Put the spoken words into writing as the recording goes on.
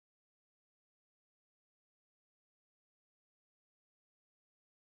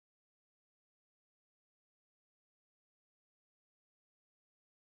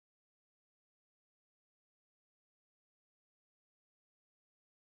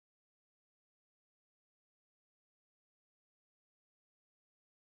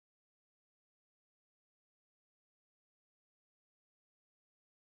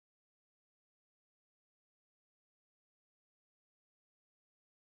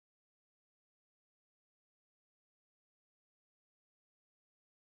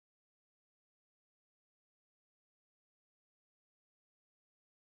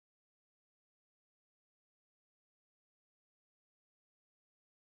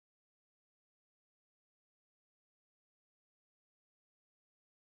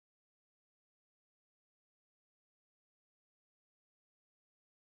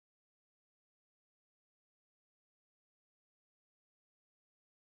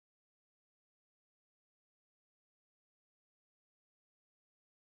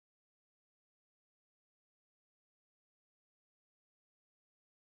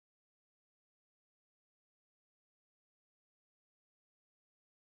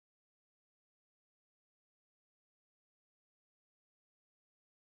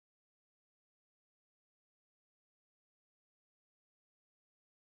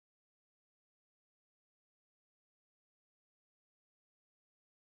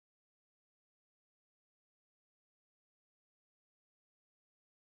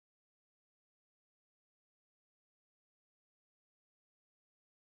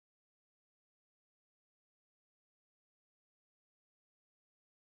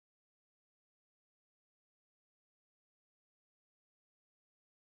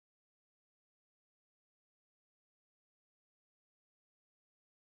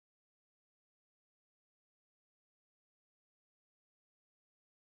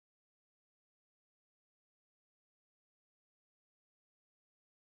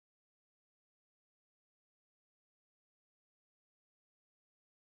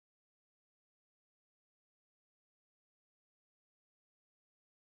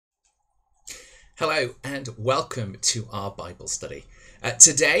Hello and welcome to our Bible study.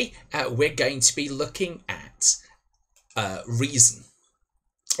 Today we're going to be looking at reason.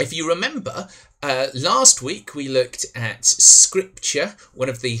 If you remember, last week we looked at Scripture, one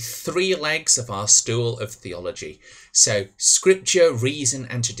of the three legs of our stool of theology. So Scripture, reason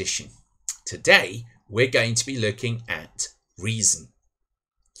and tradition. Today we're going to be looking at reason.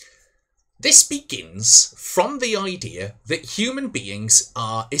 This begins from the idea that human beings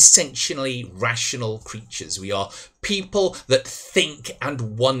are essentially rational creatures. We are people that think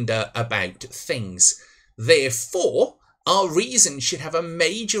and wonder about things. Therefore, our reason should have a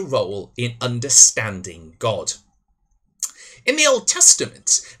major role in understanding God. In the Old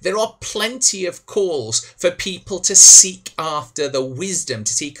Testament, there are plenty of calls for people to seek after the wisdom,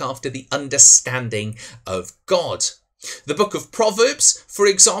 to seek after the understanding of God. The book of Proverbs, for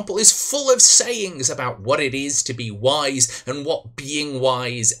example, is full of sayings about what it is to be wise and what being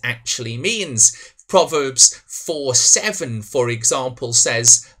wise actually means. Proverbs 4:7, for example,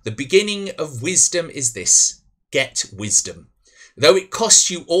 says, "The beginning of wisdom is this, get wisdom. Though it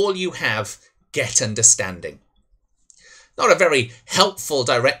costs you all you have, get understanding." Not a very helpful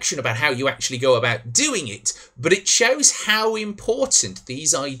direction about how you actually go about doing it, but it shows how important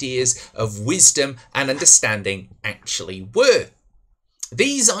these ideas of wisdom and understanding actually were.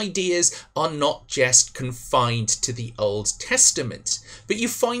 These ideas are not just confined to the Old Testament, but you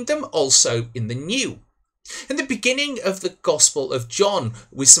find them also in the New. In the beginning of the Gospel of John,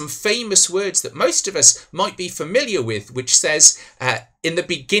 with some famous words that most of us might be familiar with, which says, in the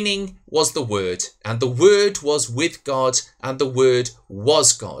beginning was the Word, and the Word was with God, and the Word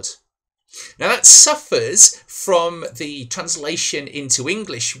was God. Now that suffers from the translation into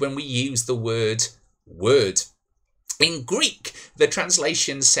English when we use the word word. In Greek, the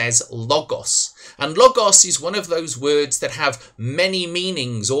translation says logos, and logos is one of those words that have many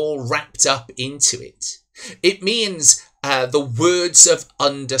meanings all wrapped up into it. It means the words of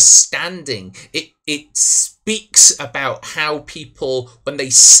understanding. It speaks about how people, when they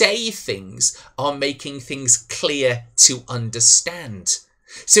say things, are making things clear to understand.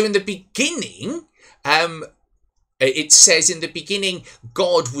 So in the beginning, it says in the beginning,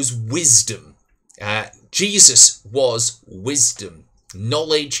 God was wisdom. Jesus was wisdom,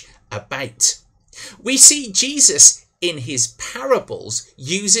 knowledge about. We see Jesus in his parables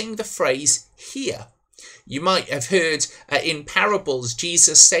using the phrase hear. You might have heard in parables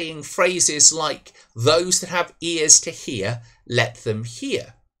Jesus saying phrases like, "Those that have ears to hear, let them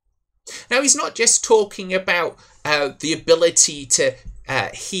hear." Now, he's not just talking about the ability to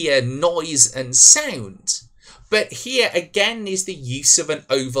hear noise and sound, but here again is the use of an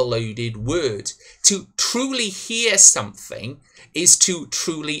overloaded word. To truly hear something is to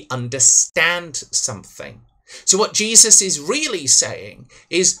truly understand something. So what Jesus is really saying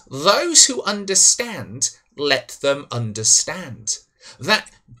is, those who understand, let them understand. That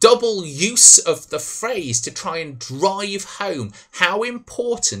double use of the phrase to try and drive home how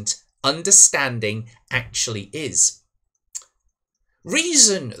important understanding actually is.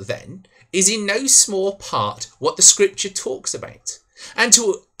 Reason, then, is in no small part what the Scripture talks about. And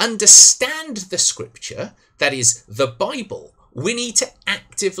to understand the Scripture, that is, the Bible, we need to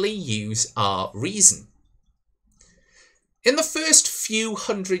actively use our reason. In the first few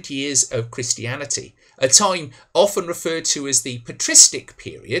hundred years of Christianity, a time often referred to as the patristic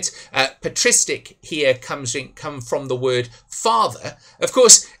period, patristic here comes from the word father. Of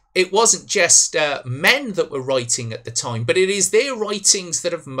course, it wasn't just men that were writing at the time, but it is their writings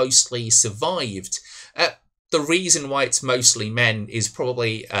that have mostly survived. The reason why it's mostly men is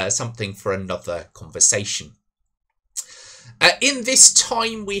probably something for another conversation. In this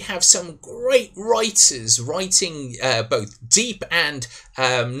time, we have some great writers writing both deep and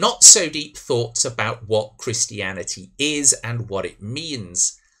not so deep thoughts about what Christianity is and what it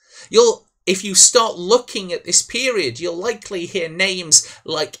means. If you start looking at this period, you'll likely hear names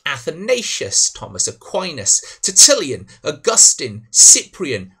like Athanasius, Thomas Aquinas, Tertullian, Augustine,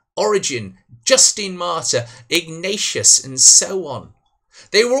 Cyprian, Origen, Justin Martyr, Ignatius, and so on.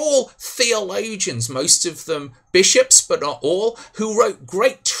 They were all theologians, most of them bishops, but not all, who wrote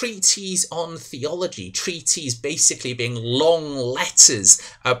great treatises on theology, treatises basically being long letters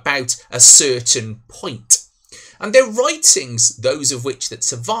about a certain point. And their writings, those of which that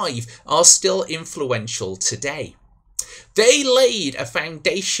survive, are still influential today. They laid a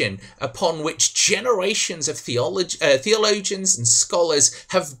foundation upon which generations of theologians and scholars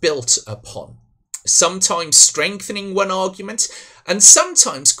have built upon, sometimes strengthening one argument and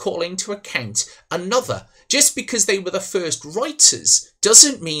sometimes calling to account another. Just because they were the first writers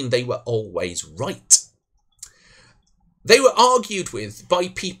doesn't mean they were always right. They were argued with by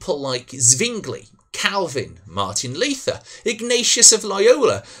people like Zwingli, Calvin, Martin Luther, Ignatius of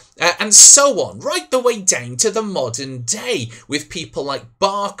Loyola, and so on, right the way down to the modern day, with people like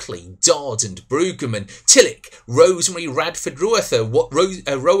Berkeley, Dodd and Brueggemann, Tillich, Rosemary Radford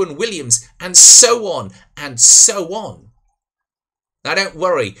Ruether, Rowan Williams, and so on and so on. Now don't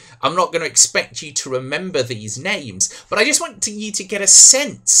worry, I'm not going to expect you to remember these names, but I just want you to get a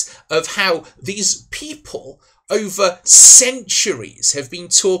sense of how these people over centuries have been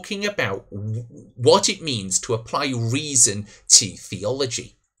talking about what it means to apply reason to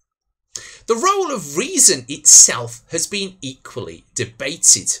theology. The role of reason itself has been equally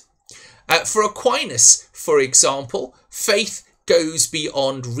debated. For Aquinas, for example, faith goes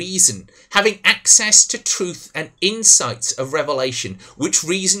beyond reason, having access to truth and insights of revelation which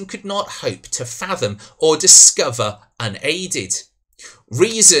reason could not hope to fathom or discover unaided.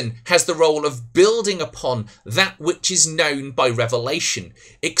 Reason has the role of building upon that which is known by revelation,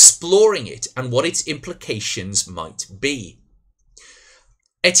 exploring it and what its implications might be.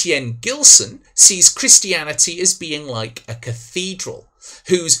 Etienne Gilson sees Christianity as being like a cathedral,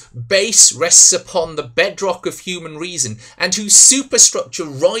 whose base rests upon the bedrock of human reason and whose superstructure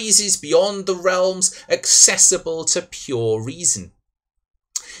rises beyond the realms accessible to pure reason.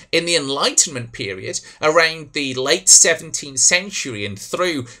 In the Enlightenment period, around the late 17th century and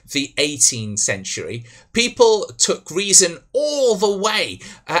through the 18th century, people took reason all the way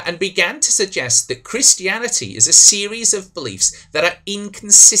and began to suggest that Christianity is a series of beliefs that are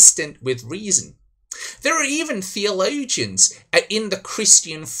inconsistent with reason. There are even theologians in the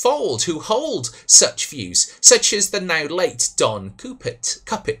Christian fold who hold such views, such as the now late Don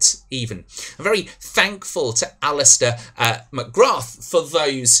Cupitt even. I'm very thankful to Alistair McGrath for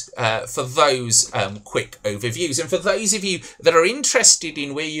those quick overviews. And for those of you that are interested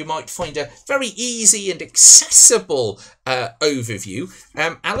in where you might find a very easy and accessible overview,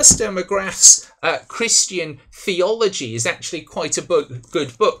 Alistair McGrath's Christian Theology is actually quite a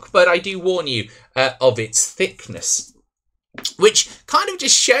good book, but I do warn you of its thickness, which kind of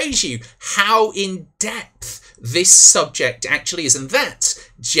just shows you how in depth this subject actually is, and that's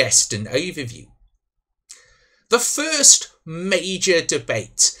just an overview. The first major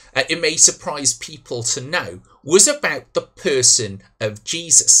debate, it may surprise people to know, was about the person of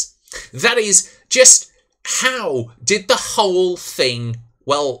Jesus. That is, just how did the whole thing,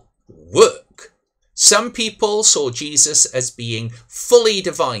 well, work? Some people saw Jesus as being fully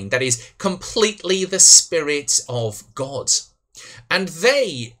divine, that is, completely the Spirit of God. And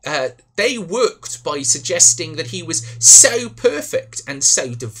they worked by suggesting that he was so perfect and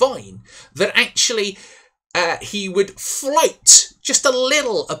so divine that actually he would float just a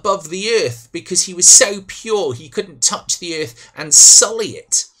little above the earth because he was so pure he couldn't touch the earth and sully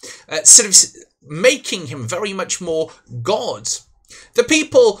it, sort of making him very much more God. The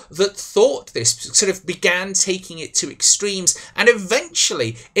people that thought this sort of began taking it to extremes, and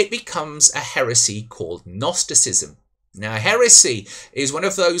eventually it becomes a heresy called Gnosticism. Now, heresy is one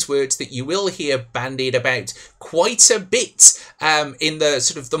of those words that you will hear bandied about quite a bit in the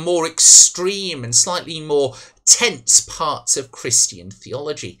sort of the more extreme and slightly more tense parts of Christian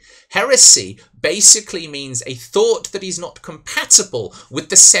theology. Heresy basically means a thought that is not compatible with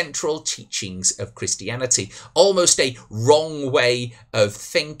the central teachings of Christianity, almost a wrong way of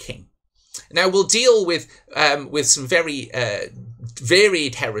thinking. Now, we'll deal with some very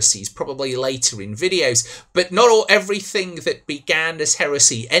varied heresies probably later in videos, but not everything that began as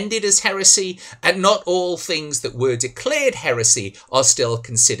heresy ended as heresy, and not all things that were declared heresy are still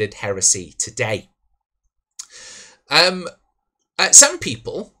considered heresy today. Some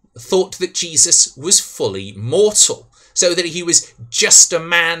people thought that Jesus was fully mortal, so that he was just a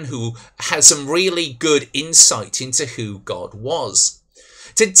man who had some really good insight into who God was.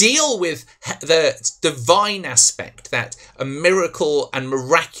 To deal with the divine aspect, that a miracle and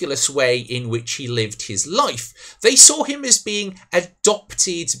miraculous way in which he lived his life, they saw him as being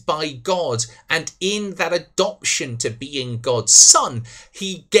adopted by God, and in that adoption to being God's son,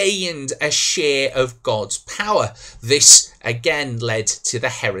 he gained a share of God's power. This again led to the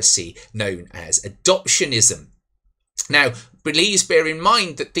heresy known as adoptionism. Now, please bear in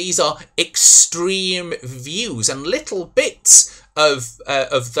mind that these are extreme views, and little bits of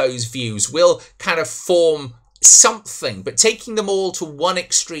those views will kind of form something, but taking them all to one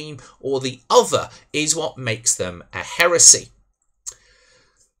extreme or the other is what makes them a heresy.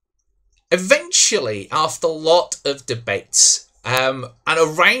 Eventually, after a lot of debates and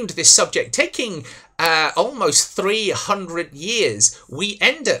around this subject, taking almost 300 years, we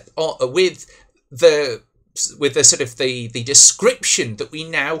end up with the with the sort of the description that we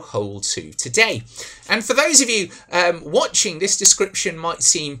now hold to today. And for those of you watching, this description might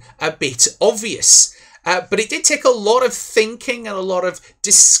seem a bit obvious, but it did take a lot of thinking and a lot of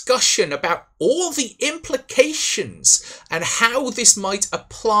discussion about all the implications and how this might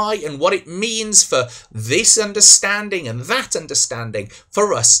apply and what it means for this understanding and that understanding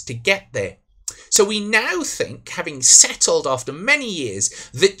for us to get there. So we now think, having settled after many years,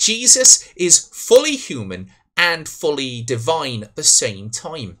 that Jesus is fully human and fully divine at the same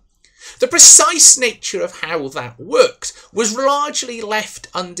time. The precise nature of how that worked was largely left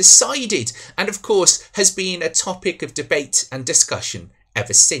undecided, and of course has been a topic of debate and discussion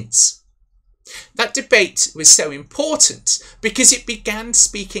ever since. That debate was so important because it began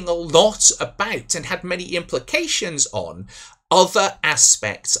speaking a lot about and had many implications on other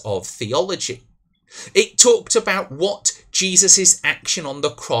aspects of theology. It talked about what Jesus' action on the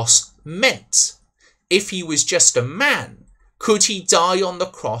cross meant. If he was just a man, could he die on the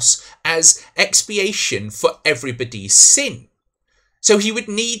cross as expiation for everybody's sin? So he would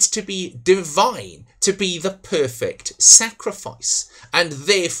need to be divine to be the perfect sacrifice, and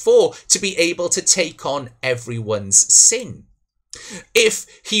therefore to be able to take on everyone's sin. If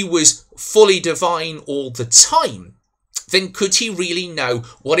he was fully divine all the time, then could he really know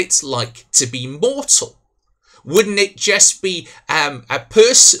what it's like to be mortal? Wouldn't it just be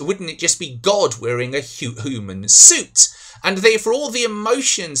Wouldn't it just be God wearing a human suit? And therefore all the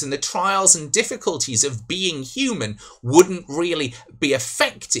emotions and the trials and difficulties of being human wouldn't really be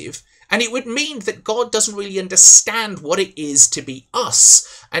effective. And it would mean that God doesn't really understand what it is to be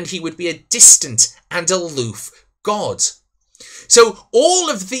us. And he would be a distant and aloof God. So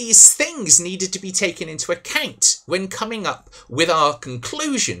all of these things needed to be taken into account when coming up with our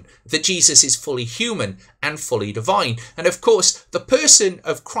conclusion that Jesus is fully human and fully divine. And of course, the person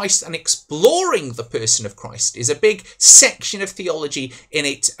of Christ and exploring the person of Christ is a big section of theology in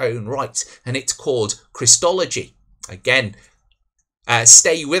its own right, and it's called Christology. Again,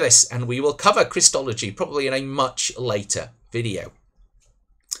 stay with us and we will cover Christology probably in a much later video.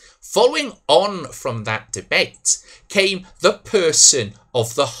 Following on from that debate came the person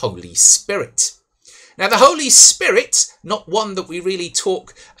of the Holy Spirit. Now, the Holy Spirit, not one that we really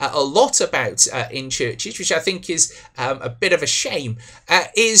talk a lot about in churches, which I think is a bit of a shame,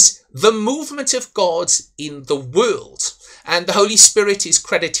 is the movement of God in the world. And the Holy Spirit is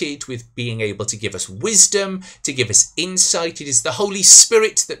credited with being able to give us wisdom, to give us insight. It is the Holy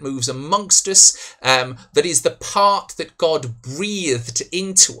Spirit that moves amongst us, that is the part that God breathed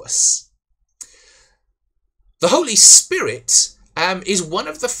into us. The Holy Spirit is one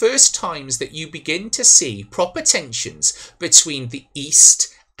of the first times that you begin to see proper tensions between the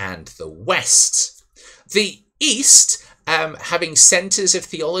East and the West. The East, having centres of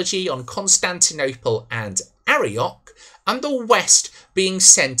theology on Constantinople and Antioch, and the West being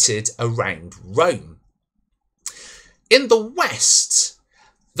centred around Rome. In the West,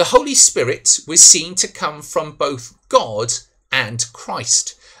 the Holy Spirit was seen to come from both God and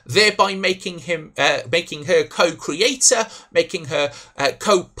Christ, thereby making her co-creator, making her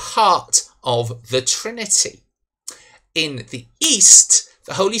co-part of the Trinity. In the East,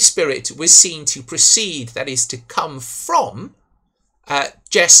 the Holy Spirit was seen to proceed, that is, to come from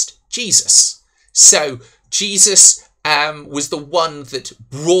just Jesus. So Jesus was the one that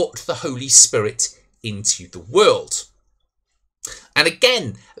brought the Holy Spirit into the world. And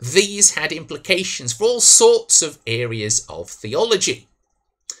again, these had implications for all sorts of areas of theology.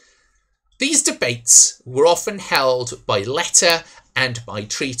 These debates were often held by letter and by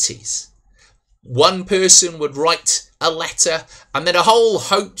treatise. One person would write a letter, and then a whole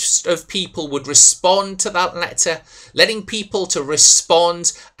host of people would respond to that letter, letting people to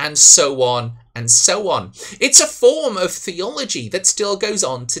respond, and so on and so on. It's a form of theology that still goes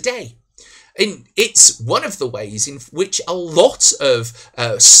on today. And it's one of the ways in which a lot of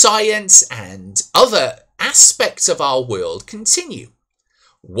science and other aspects of our world continue.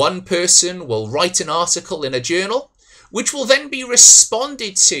 One person will write an article in a journal, which will then be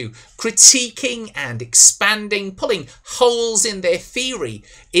responded to, critiquing and expanding, pulling holes in their theory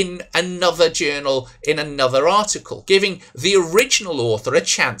in another journal, in another article, giving the original author a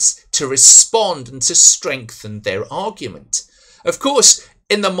chance to respond and to strengthen their argument. Of course,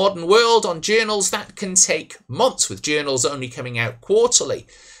 in the modern world, on journals, that can take months, with journals only coming out quarterly.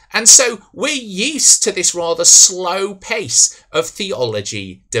 And so we're used to this rather slow pace of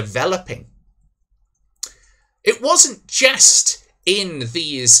theology developing. It wasn't just in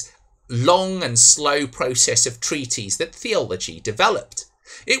these long and slow process of treaties that theology developed.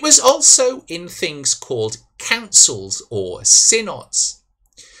 It was also in things called councils or synods.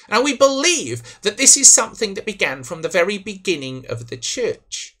 Now, we believe that this is something that began from the very beginning of the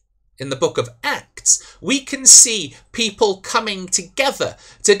church. In the book of Acts, we can see people coming together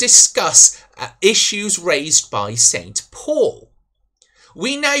to discuss issues raised by St. Paul.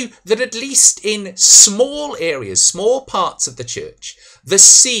 We know that at least in small areas, small parts of the church, the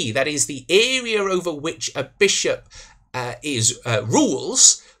see, that is the area over which a bishop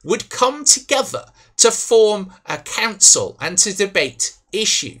rules, would come together to form a council and to debate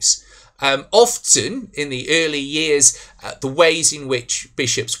issues. Often in the early years, the ways in which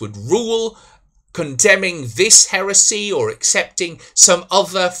bishops would rule, condemning this heresy or accepting some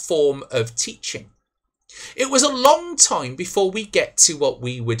other form of teaching. It was a long time before we get to what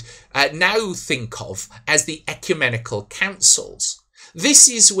we would now think of as the ecumenical councils. This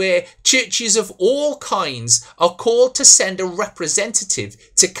is where churches of all kinds are called to send a representative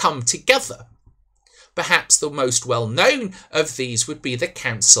to come together. Perhaps the most well-known of these would be the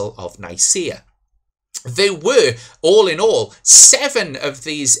Council of Nicaea. There were, all in all, 7 of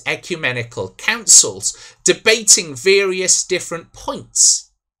these ecumenical councils debating various different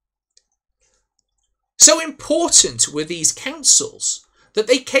points. So important were these councils that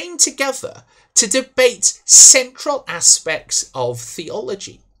they came together to debate central aspects of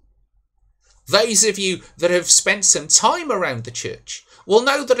theology. Those of you that have spent some time around the church will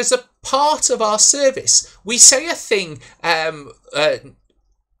know that as a part of our service, we say a thing that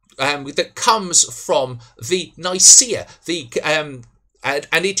comes from the Nicaea,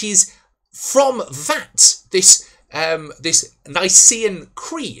 and it is from that this Nicene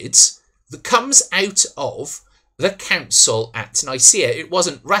Creed that comes out of the Council at Nicaea. It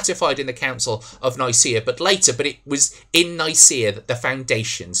wasn't ratified in the Council of Nicaea, but later, but it was in Nicaea that the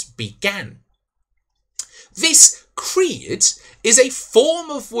foundations began. This creed is a form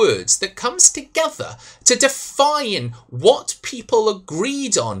of words that comes together to define what people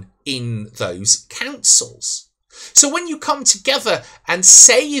agreed on in those councils. So when you come together and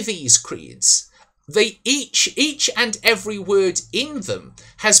say these creeds, they each and every word in them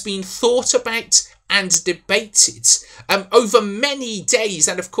has been thought about and debated over many days.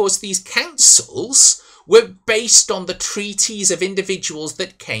 And of course, these councils were based on the treaties of individuals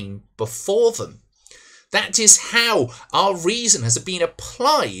that came before them. That is how our reason has been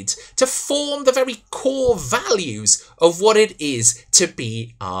applied to form the very core values of what it is to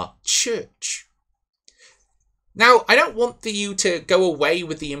be our church. Now, I don't want you to go away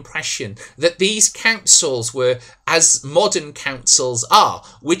with the impression that these councils were as modern councils are,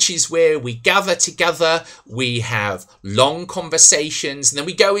 which is where we gather together, we have long conversations, and then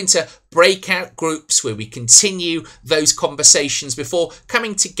we go into breakout groups where we continue those conversations before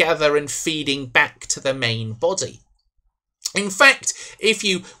coming together and feeding back to the main body. In fact, if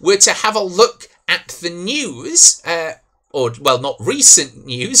you were to have a look at the news, not recent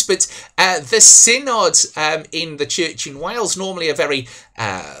news, but the synod in the church in Wales, normally a very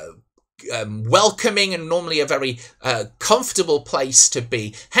welcoming and normally a very comfortable place to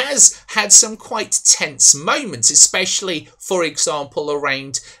be, has had some quite tense moments, especially, for example,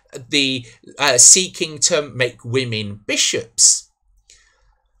 around the seeking to make women bishops.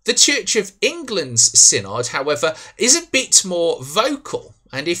 The Church of England's synod, however, is a bit more vocal.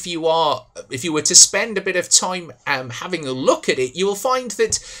 And if you were to spend a bit of time having a look at it, you will find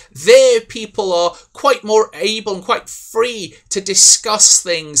that their people are quite more able and quite free to discuss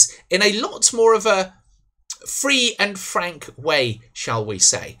things in a lot more of a free and frank way, shall we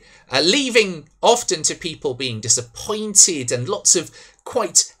say, leaving often to people being disappointed and lots of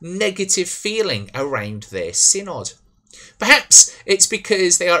quite negative feeling around their synod. Perhaps it's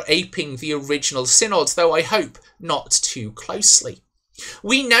because they are aping the original synod, though I hope not too closely.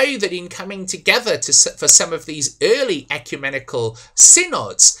 We know that in coming together for some of these early ecumenical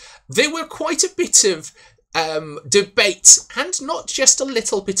synods, there were quite a bit of debate and not just a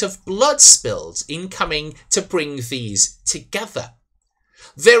little bit of blood spilled in coming to bring these together.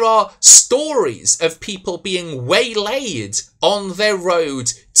 There are stories of people being waylaid on their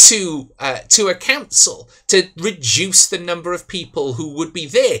road to a council to reduce the number of people who would be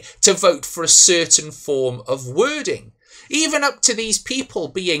there to vote for a certain form of wording. Even up to these people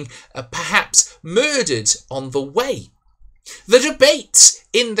being perhaps murdered on the way. The debates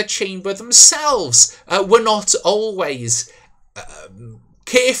in the chamber themselves were not always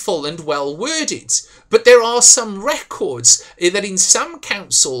careful and well worded, but there are some records that in some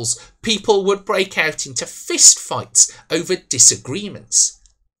councils people would break out into fist fights over disagreements.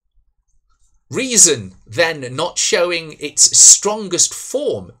 Reason then not showing its strongest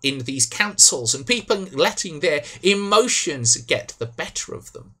form in these councils and people letting their emotions get the better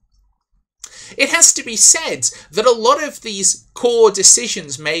of them. It has to be said that a lot of these core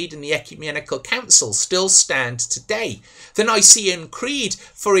decisions made in the Ecumenical Council still stand today. The Nicene Creed,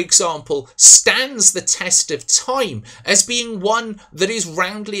 for example, stands the test of time as being one that is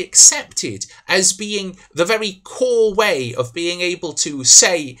roundly accepted as being the very core way of being able to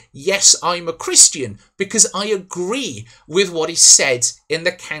say, yes, I'm a Christian, because I agree with what is said in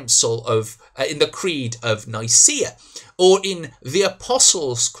the in the Creed of Nicaea, or in the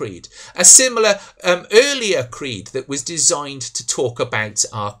Apostles' Creed, a similar earlier creed that was designed to talk about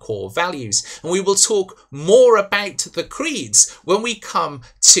our core values. And we will talk more about the creeds when we come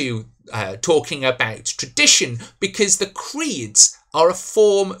to talking about tradition, because the creeds are a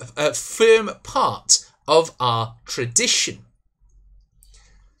firm part of our tradition.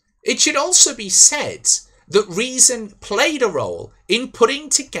 It should also be said that reason played a role in putting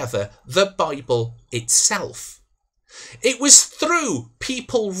together the Bible itself. It was through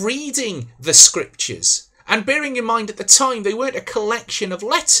people reading the scriptures, and bearing in mind at the time they weren't a collection of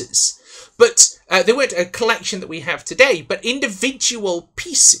letters, but they weren't a collection that we have today, but individual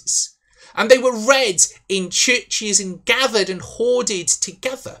pieces, and they were read in churches and gathered and hoarded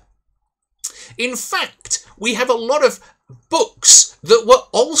together. In fact, we have a lot of books that were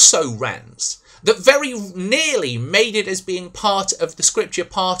also rans, that very nearly made it as being part of the scripture,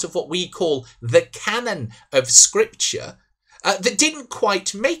 part of what we call the canon of scripture, that didn't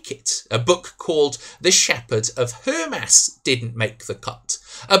quite make it. A book called The Shepherd of Hermas didn't make the cut.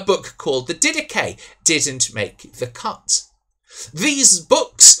 A book called the Didache didn't make the cut. These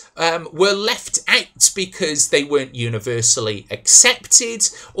books were left out because they weren't universally accepted,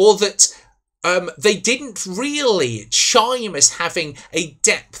 or that they didn't really chime as having a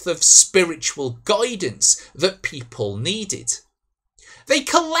depth of spiritual guidance that people needed. They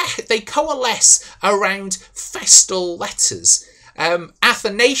coalesce around festal letters.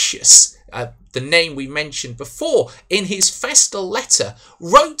 Athanasius, the name we mentioned before, in his festal letter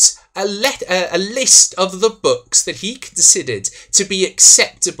wrote a list of the books that he considered to be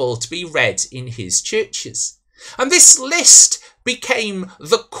acceptable to be read in his churches. And this list became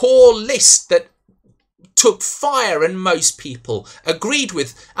the core list that took fire and most people agreed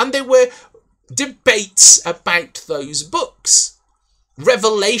with. And there were debates about those books.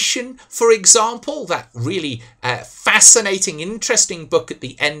 Revelation, for example, that really fascinating, interesting book at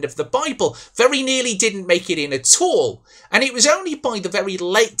the end of the Bible, very nearly didn't make it in at all. And it was only by the very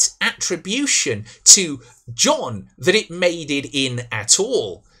late attribution to John that it made it in at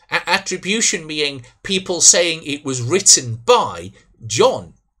all. Attribution being people saying it was written by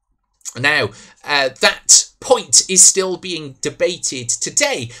John. Now, that point is still being debated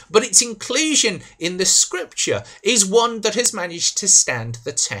today, but its inclusion in the scripture is one that has managed to stand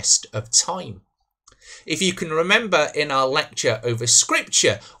the test of time. If you can remember in our lecture over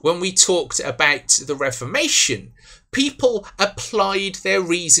scripture, when we talked about the Reformation, people applied their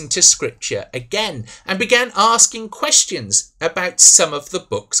reason to scripture again and began asking questions about some of the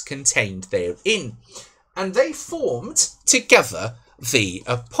books contained therein. And they formed together the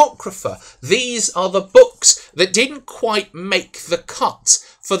Apocrypha. These are the books that didn't quite make the cut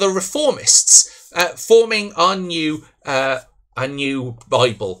for the Reformists, forming our new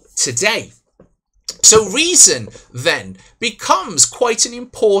Bible today. So reason then becomes quite an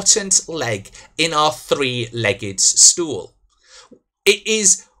important leg in our three-legged stool. It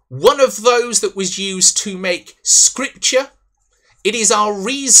is one of those that was used to make scripture. It is our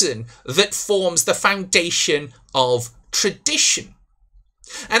reason that forms the foundation of tradition.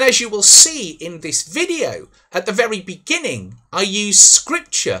 And as you will see in this video, at the very beginning, I use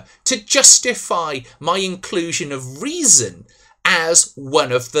scripture to justify my inclusion of reason as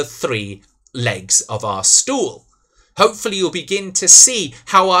one of the three legs of our stool. Hopefully you'll begin to see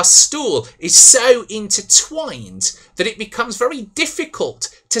how our stool is so intertwined that it becomes very difficult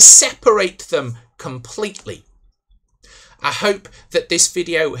to separate them completely. I hope that this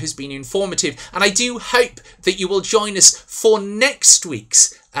video has been informative, and I do hope that you will join us for next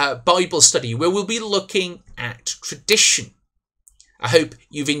week's Bible study, where we'll be looking at tradition. I hope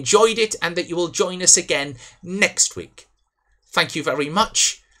you've enjoyed it and that you will join us again next week. Thank you very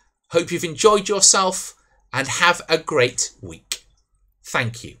much. Hope you've enjoyed yourself and have a great week.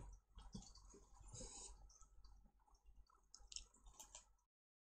 Thank you.